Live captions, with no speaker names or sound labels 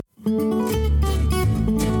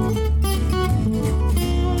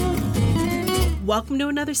Welcome to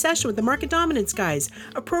another session with the Market Dominance Guys,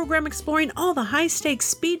 a program exploring all the high-stakes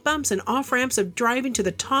speed bumps and off-ramps of driving to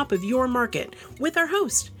the top of your market, with our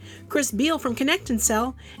host, Chris Beal from Connect and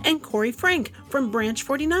Sell, and Corey Frank from Branch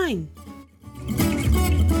 49.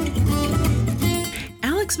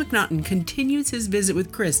 Alex McNaughton continues his visit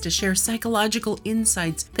with Chris to share psychological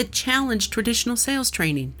insights that challenge traditional sales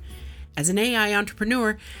training. As an AI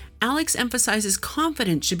entrepreneur, Alex emphasizes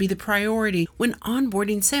confidence should be the priority when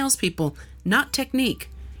onboarding salespeople, not technique.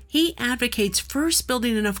 He advocates first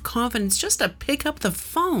building enough confidence just to pick up the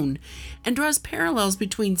phone and draws parallels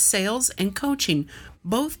between sales and coaching.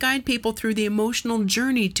 Both guide people through the emotional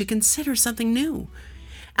journey to consider something new.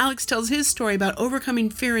 Alex tells his story about overcoming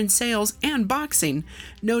fear in sales and boxing,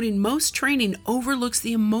 noting most training overlooks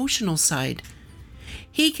the emotional side.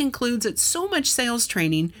 He concludes that so much sales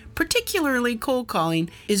training, particularly cold calling,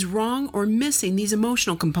 is wrong or missing these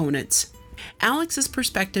emotional components. Alex's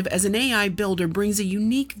perspective as an AI builder brings a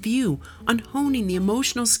unique view on honing the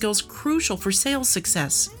emotional skills crucial for sales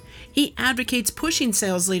success. He advocates pushing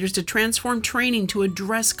sales leaders to transform training to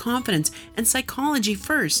address confidence and psychology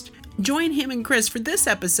first. Join him and Chris for this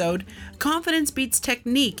episode, Confidence Beats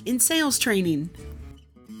Technique in Sales Training.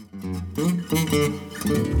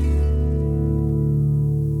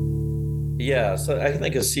 Yeah, so I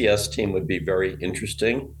think a CS team would be very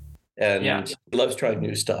interesting, and he loves trying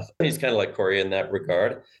new stuff. He's kind of like Corey in that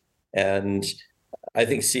regard, and I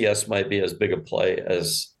think CS might be as big a play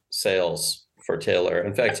as sales for Taylor.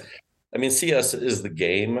 In fact, I mean, CS is the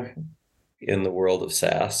game in the world of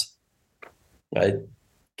SaaS, right?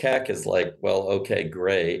 CAC is like, well, okay,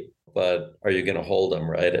 great, but are you going to hold them,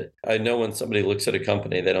 right? I know when somebody looks at a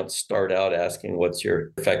company, they don't start out asking what's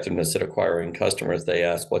your effectiveness at acquiring customers. They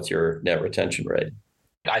ask what's your net retention rate.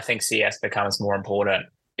 I think CS becomes more important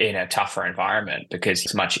in a tougher environment because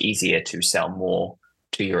it's much easier to sell more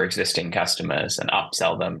to your existing customers and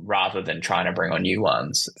upsell them rather than trying to bring on new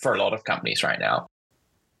ones for a lot of companies right now.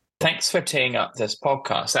 Thanks for teeing up this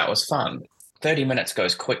podcast. That was fun. 30 minutes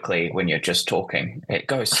goes quickly when you're just talking. It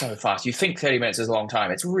goes so fast. You think 30 minutes is a long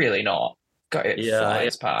time. It's really not. It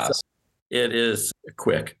flies past. It is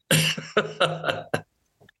quick.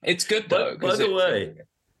 It's good, though. By the way,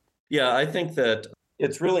 I think that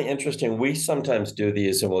it's really interesting. We sometimes do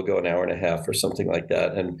these and we'll go an hour and a half or something like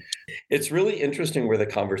that. And it's really interesting where the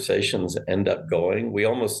conversations end up going. We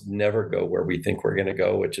almost never go where we think we're going to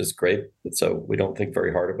go, which is great. So we don't think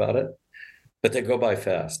very hard about it. But they go by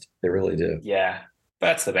fast. They really do. Yeah,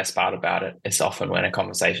 that's the best part about it. It's often when a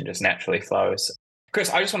conversation just naturally flows.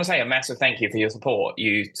 Chris, I just want to say a massive thank you for your support.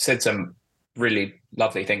 You said some really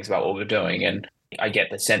lovely things about what we're doing, and I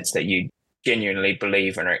get the sense that you genuinely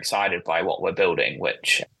believe and are excited by what we're building,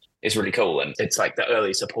 which is really cool. And it's like the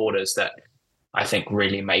early supporters that I think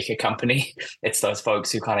really make a company. It's those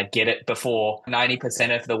folks who kind of get it before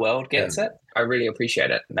 90% of the world gets it. I really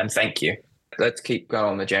appreciate it. And thank you. Let's keep going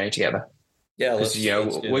on the journey together. Yeah,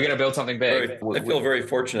 we're going to build something big. I feel very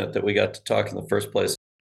fortunate that we got to talk in the first place.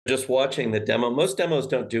 Just watching the demo, most demos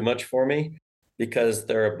don't do much for me because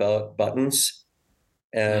they're about buttons,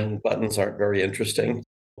 and buttons aren't very interesting.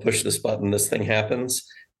 Push this button, this thing happens.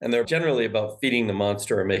 And they're generally about feeding the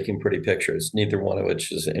monster or making pretty pictures, neither one of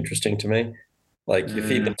which is interesting to me. Like you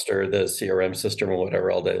feed the monster the CRM system or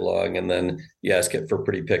whatever all day long, and then you ask it for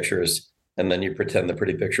pretty pictures, and then you pretend the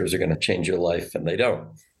pretty pictures are going to change your life, and they don't.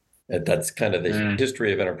 That's kind of the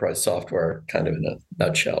history of enterprise software, kind of in a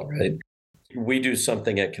nutshell, right? We do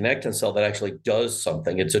something at Connect and Sell that actually does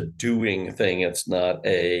something. It's a doing thing. It's not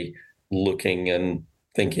a looking and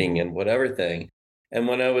thinking and whatever thing. And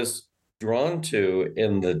when I was drawn to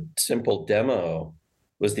in the simple demo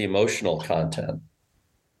was the emotional content.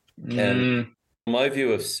 And my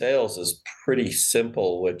view of sales is pretty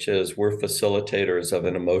simple, which is we're facilitators of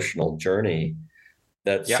an emotional journey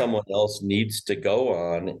that someone else needs to go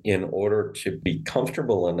on in order to be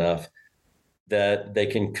comfortable enough that they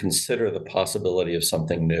can consider the possibility of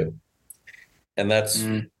something new. And that's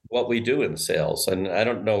what we do in sales. And I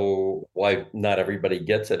don't know why not everybody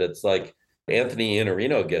gets it. It's like Anthony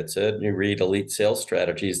Iannarino gets it. You read Elite Sales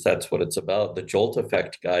Strategies, that's what it's about. The Jolt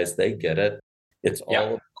Effect guys, they get it. It's all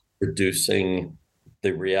about reducing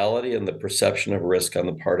the reality and the perception of risk on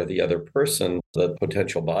the part of the other person, the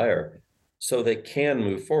potential buyer, so they can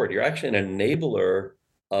move forward. You're actually an enabler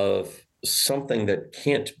of something that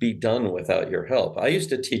can't be done without your help. I used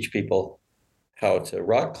to teach people how to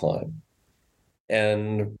rock climb.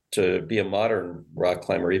 And to be a modern rock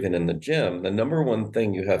climber, even in the gym, the number one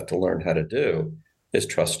thing you have to learn how to do is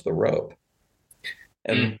trust the rope.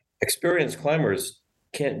 And experienced climbers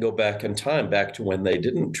can't go back in time, back to when they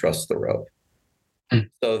didn't trust the rope.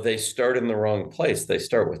 So they start in the wrong place. They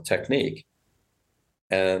start with technique.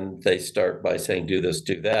 And they start by saying, do this,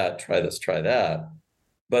 do that, try this, try that.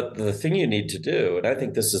 But the thing you need to do, and I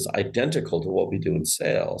think this is identical to what we do in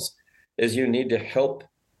sales, is you need to help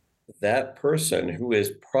that person who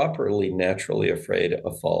is properly naturally afraid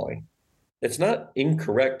of falling. It's not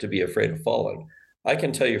incorrect to be afraid of falling. I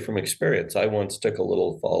can tell you from experience, I once took a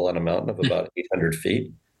little fall on a mountain of about 800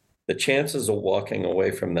 feet. The chances of walking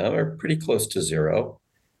away from them are pretty close to zero.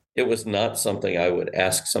 It was not something I would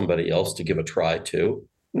ask somebody else to give a try to.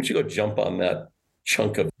 Why don't you go jump on that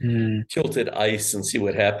chunk of tilted ice and see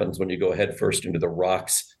what happens when you go head first into the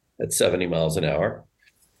rocks at 70 miles an hour?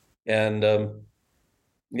 And,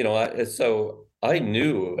 so I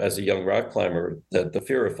knew as a young rock climber that the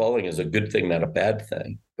fear of falling is a good thing, not a bad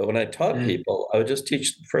thing. But when I taught people, I would just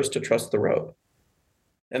teach first to trust the rope.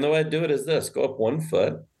 And the way I do it is this: go up 1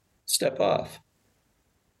 foot, step off.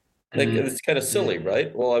 Like, it's kind of silly,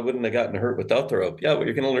 right? Well, I wouldn't have gotten hurt without the rope. Yeah, well,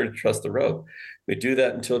 you're going to learn to trust the rope. We do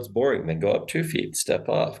that until it's boring. Then go up 2 feet, step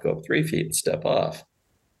off. Go up 3 feet, step off.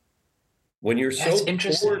 When you're so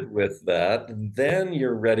bored with that, then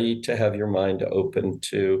you're ready to have your mind open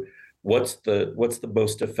to what's the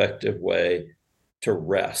most effective way to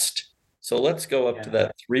rest. So let's go up to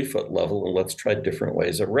that 3 foot level and let's try different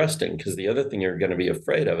ways of resting. Because the other thing you're going to be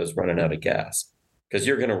afraid of is running out of gas. Because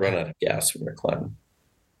you're going to run out of gas when you're climbing.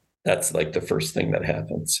 That's like the first thing that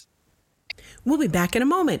happens. We'll be back in a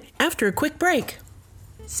moment after a quick break.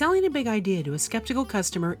 Selling a big idea to a skeptical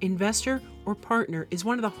customer, investor, or partner is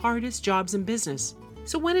one of the hardest jobs in business.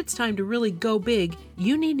 So when it's time to really go big,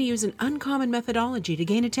 you need to use an uncommon methodology to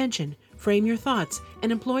gain attention, frame your thoughts,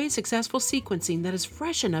 and employ a successful sequencing that is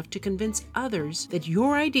fresh enough to convince others that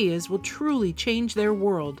your ideas will truly change their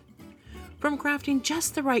world. From crafting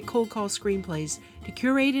just the right cold call screenplays to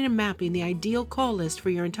curating and mapping the ideal call list for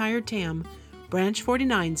your entire TAM, Branch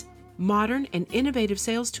 49's modern and innovative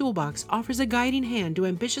sales toolbox offers a guiding hand to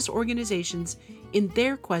ambitious organizations in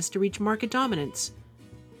their quest to reach market dominance.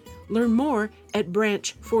 Learn more at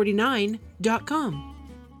branch49.com.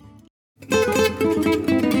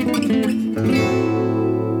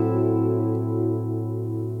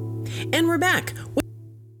 And we're back.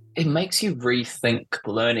 It makes you rethink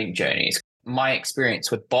learning journeys. My experience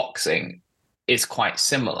with boxing is quite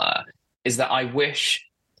similar, is that I wish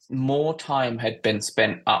more time had been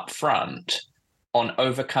spent up front on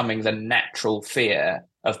overcoming the natural fear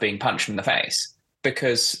of being punched in the face,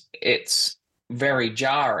 because it's very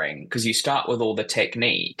jarring because you start with all the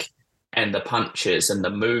technique and the punches and the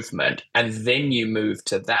movement, and then you move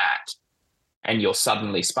to that and you're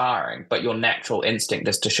suddenly sparring, but your natural instinct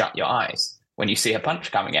is to shut your eyes when you see a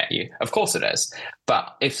punch coming at you. Of course it is.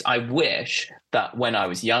 But if I wish that when I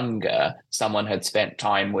was younger, someone had spent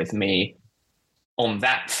time with me on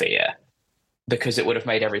that fear, because it would have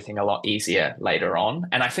made everything a lot easier later on.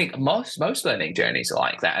 And I think most learning journeys are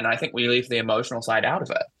like that. And I think we leave the emotional side out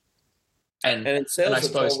of it. And in sales, I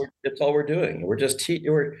suppose it's all we're doing. We're just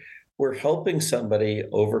we're helping somebody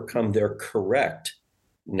overcome their correct,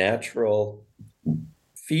 natural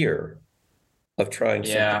fear of trying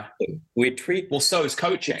something. So is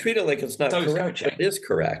coaching. We treat it like it's not correct, but it is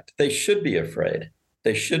correct. They should be afraid.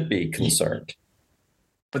 They should be concerned.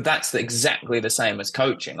 But that's exactly the same as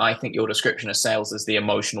coaching. I think your description of sales is the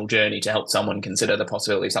emotional journey to help someone consider the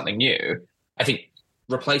possibility of something new. I think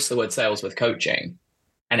replace the word sales with coaching,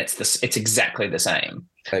 and it's exactly the same.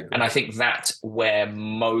 And I think that's where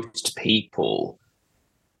most people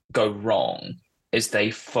go wrong, is they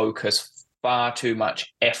focus far too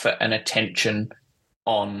much effort and attention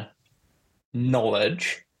on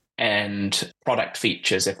knowledge and product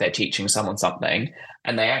features if they're teaching someone something,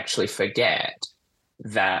 and they actually forget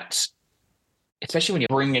that, especially when you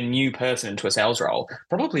bring a new person into a sales role,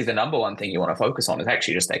 probably the number one thing you want to focus on is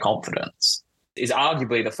actually just their confidence. Is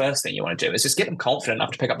arguably the first thing you want to do, is just get them confident enough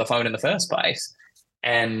to pick up the phone in the first place.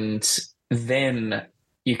 And then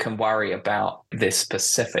you can worry about the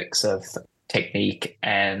specifics of technique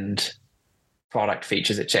and product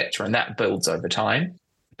features, etc. And that builds over time.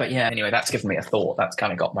 But yeah, anyway, that's given me a thought. That's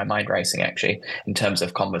kind of got my mind racing, actually, in terms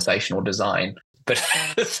of conversational design. But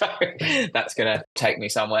so that's going to take me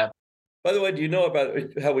somewhere. By the way, do you know about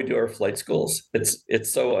how we do our flight schools?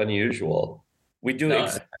 It's so unusual. We do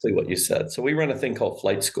exactly what you said. So we run a thing called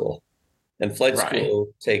flight school. And flight school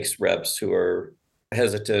takes reps who are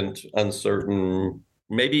hesitant, uncertain.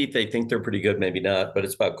 Maybe they think they're pretty good, maybe not, but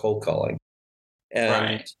it's about cold calling.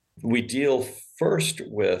 And we deal first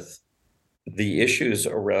with the issues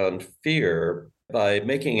around fear by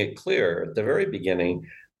making it clear at the very beginning,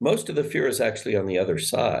 most of the fear is actually on the other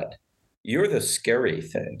side. You're the scary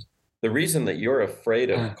thing. The reason that you're afraid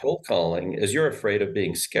of cold calling is you're afraid of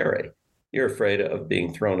being scary. You're afraid of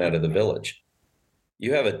being thrown out of the village.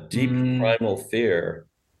 You have a deep primal fear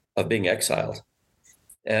of being exiled.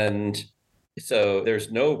 And so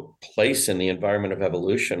there's no place in the environment of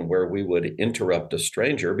evolution where we would interrupt a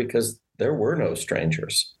stranger because there were no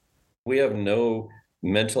strangers. We have no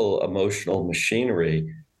mental, emotional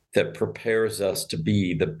machinery that prepares us to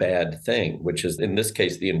be the bad thing, which is in this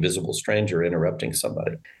case, the invisible stranger interrupting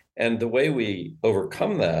somebody. And the way we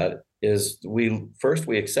overcome that is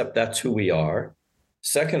we accept that's who we are.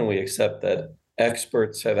 Second, we accept that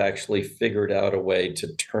experts have actually figured out a way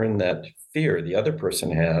to turn that fear the other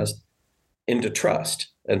person has into trust,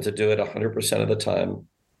 and to do it 100% of the time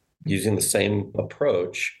using the same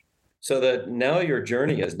approach, so that now your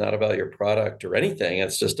journey is not about your product or anything.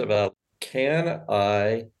 It's just about, can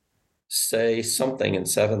I say something in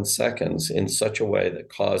 7 seconds in such a way that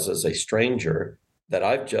causes a stranger that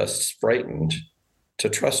I've just frightened to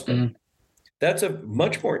trust me? That's a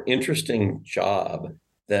much more interesting job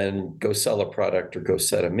than go sell a product or go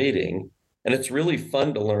set a meeting. And it's really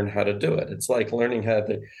fun to learn how to do it. It's like learning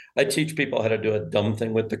I teach people how to do a dumb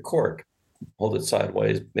thing with the cork. Hold it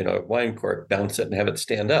sideways, a wine cork, bounce it and have it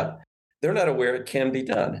stand up. They're not aware it can be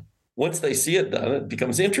done. Once they see it done, it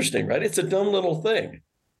becomes interesting, right? It's a dumb little thing,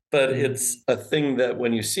 but it's a thing that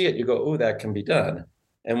when you see it, you go, oh, that can be done.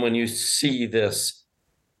 And when you see this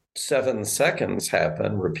 7 seconds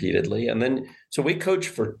happen repeatedly, and then, so we coach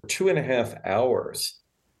for 2.5 hours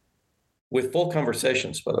with full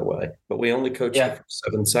conversations, by the way, but we only coach them for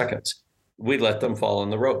 7 seconds. We let them fall in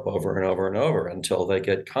the rope over and over and over until they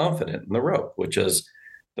get confident in the rope, which is,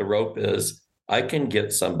 the rope is, I can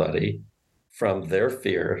get somebody from their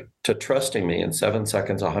fear to trusting me in 7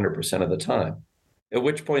 seconds, 100% of the time. At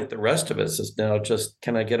which point the rest of us is now just,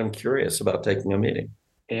 can I get them curious about taking a meeting?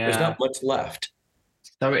 Yeah. There's not much left.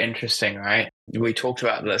 So interesting, right? We talked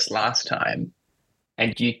about this last time,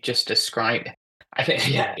 and you just described, I think,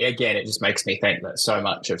 again, it just makes me think that so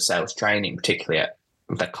much of sales training, particularly at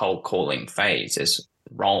the cold calling phase, is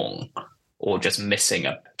wrong or just missing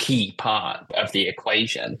a key part of the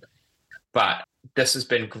equation. But this has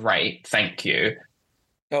been great. Thank you.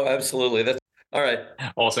 Oh, absolutely. That's all right.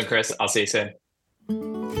 Awesome, Chris. I'll see you soon.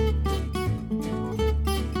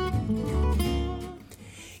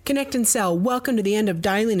 Connect and Sell, welcome to the end of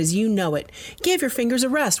dialing as you know it. Give your fingers a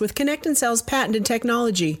rest with Connect and Sell's patented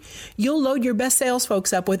technology. You'll load your best sales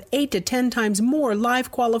folks up with 8 to 10 times more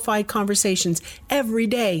live qualified conversations every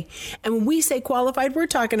day. And when we say qualified, we're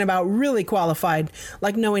talking about really qualified,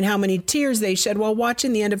 like knowing how many tears they shed while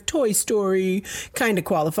watching the end of Toy Story, kind of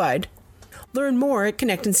qualified. Learn more at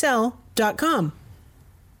connectandsell.com.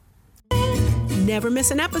 Never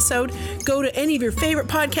miss an episode. Go to any of your favorite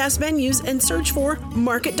podcast venues and search for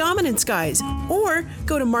Market Dominance Guys, or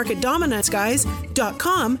go to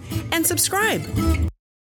marketdominanceguys.com and subscribe.